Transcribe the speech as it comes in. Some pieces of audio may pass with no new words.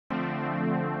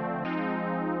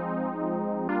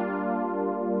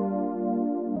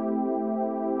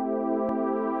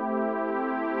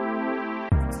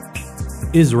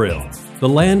Israel, the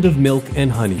land of milk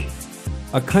and honey.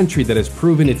 A country that has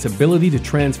proven its ability to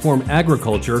transform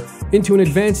agriculture into an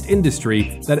advanced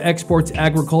industry that exports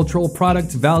agricultural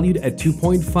products valued at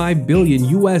 $2.5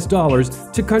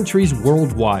 billion to countries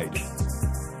worldwide.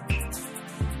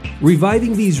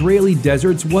 Reviving the Israeli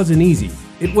deserts wasn't easy.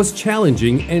 It was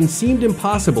challenging and seemed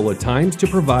impossible at times to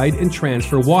provide and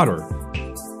transfer water.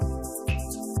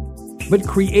 But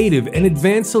creative and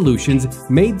advanced solutions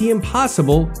made the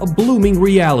impossible a blooming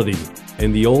reality,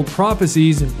 and the old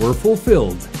prophecies were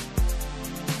fulfilled.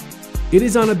 It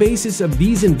is on a basis of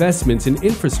these investments in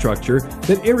infrastructure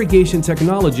that irrigation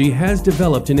technology has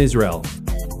developed in Israel.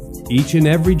 Each and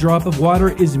every drop of water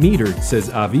is metered, says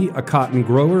Avi, a cotton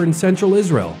grower in central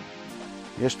Israel.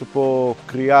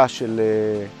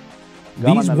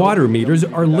 These water meters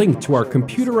are linked to our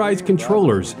computerized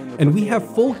controllers, and we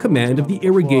have full command of the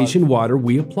irrigation water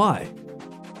we apply.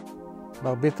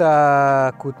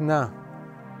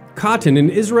 Cotton in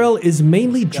Israel is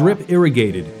mainly drip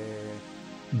irrigated.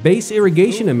 Base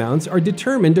irrigation amounts are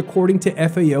determined according to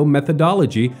FAO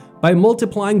methodology by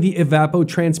multiplying the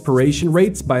evapotranspiration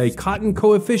rates by a cotton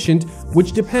coefficient,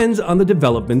 which depends on the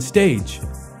development stage.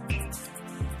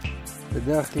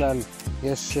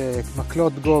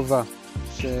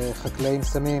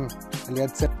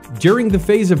 During the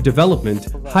phase of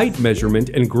development, height measurement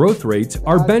and growth rates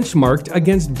are benchmarked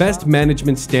against best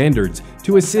management standards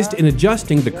to assist in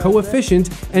adjusting the coefficient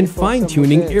and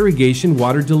fine-tuning irrigation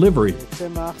water delivery.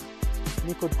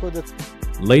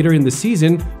 Later in the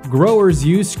season, growers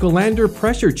use scolander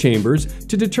pressure chambers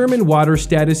to determine water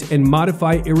status and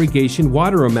modify irrigation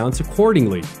water amounts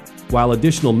accordingly, while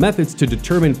additional methods to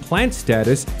determine plant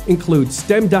status include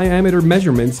stem diameter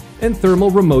measurements and thermal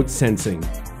remote sensing.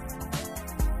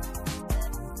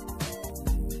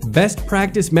 Best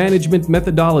practice management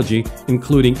methodology,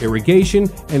 including irrigation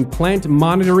and plant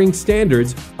monitoring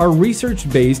standards, are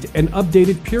research-based and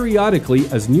updated periodically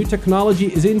as new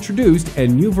technology is introduced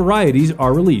and new varieties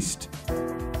are released.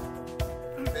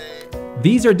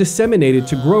 These are disseminated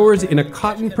to growers in a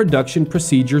cotton production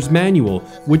procedures manual,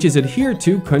 which is adhered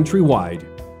to countrywide.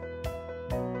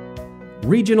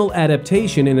 Regional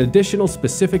adaptation and additional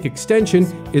specific extension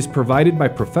is provided by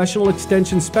professional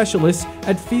extension specialists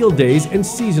at field days and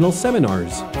seasonal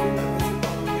seminars.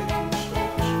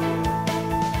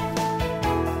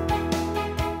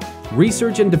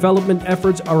 Research and development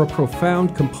efforts are a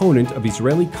profound component of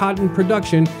Israeli cotton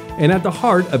production and at the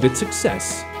heart of its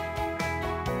success.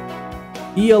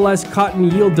 ELS cotton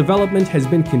yield development has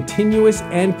been continuous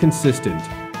and consistent.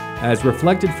 As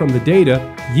reflected from the data,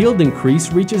 yield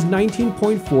increase reaches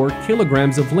 19.4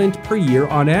 kilograms of lint per year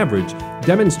on average,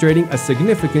 demonstrating a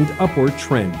significant upward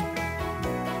trend.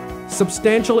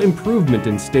 Substantial improvement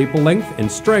in staple length and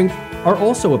strength are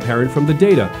also apparent from the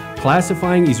data,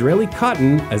 classifying Israeli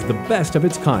cotton as the best of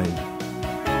its kind.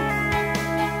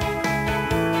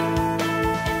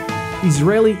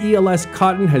 Israeli ELS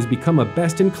cotton has become a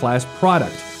best-in-class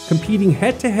product, competing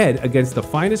head-to-head against the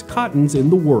finest cottons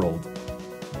in the world.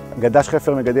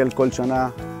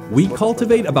 We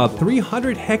cultivate about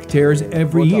 300 hectares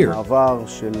every year.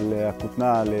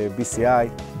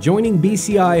 Joining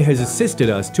BCI has assisted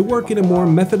us to work in a more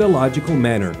methodological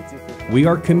manner. We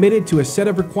are committed to a set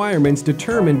of requirements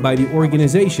determined by the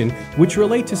organization which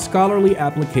relate to scholarly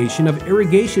application of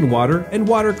irrigation water and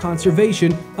water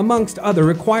conservation, amongst other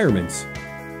requirements.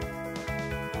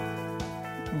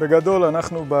 Traditionally,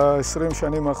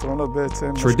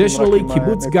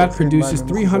 Kibbutz Gat produces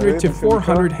 300 to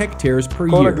 400 hectares per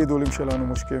year.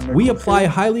 We apply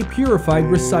highly purified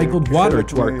recycled water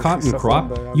to our cotton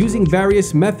crop using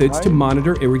various methods to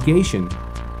monitor irrigation.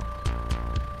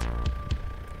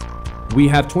 We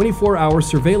have 24-hour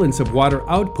surveillance of water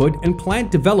output and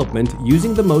plant development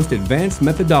using the most advanced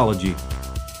methodology.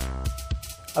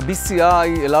 The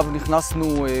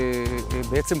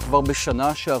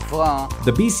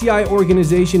BCI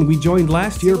organization we joined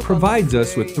last year provides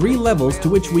us with 3 levels to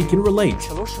which we can relate.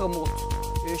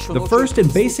 The first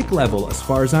and basic level, as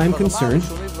far as I am concerned,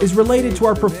 is related to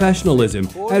our professionalism,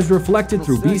 as reflected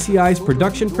through BCI's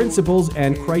production principles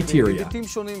and criteria.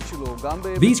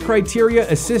 These criteria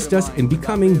assist us in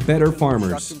becoming better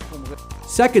farmers.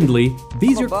 Secondly,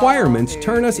 these requirements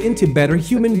turn us into better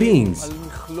human beings.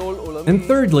 And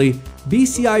thirdly,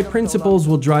 BCI principles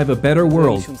will drive a better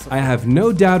world. I have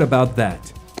no doubt about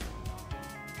that.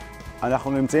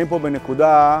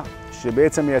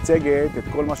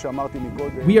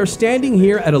 We are standing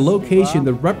here at a location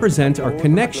that represents our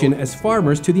connection as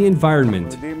farmers to the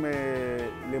environment.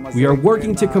 We are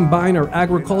working to combine our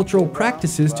agricultural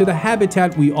practices to the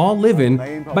habitat we all live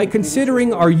in by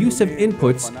considering our use of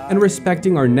inputs and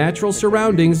respecting our natural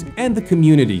surroundings and the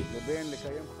community.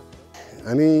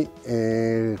 אני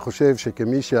חושב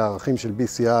שכמי שהערכים של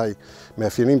BCI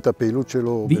מאפיינים את הפעילות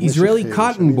שלו The Israeli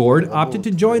Cotton Board opted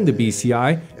to join the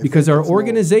BCI because our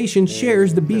organization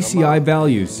shares the BCI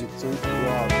values.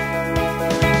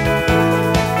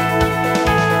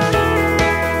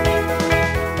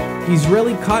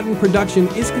 Israeli cotton production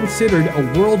is considered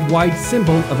a worldwide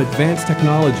symbol of advanced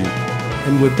technology,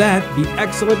 and with that, the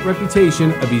excellent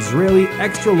reputation of Israeli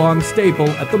extra-long staple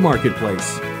at the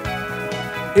marketplace.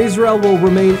 Israel will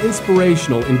remain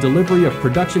inspirational in delivery of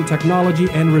production technology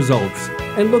and results,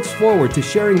 and looks forward to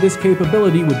sharing this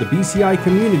capability with the BCI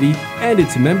community and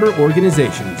its member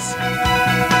organizations.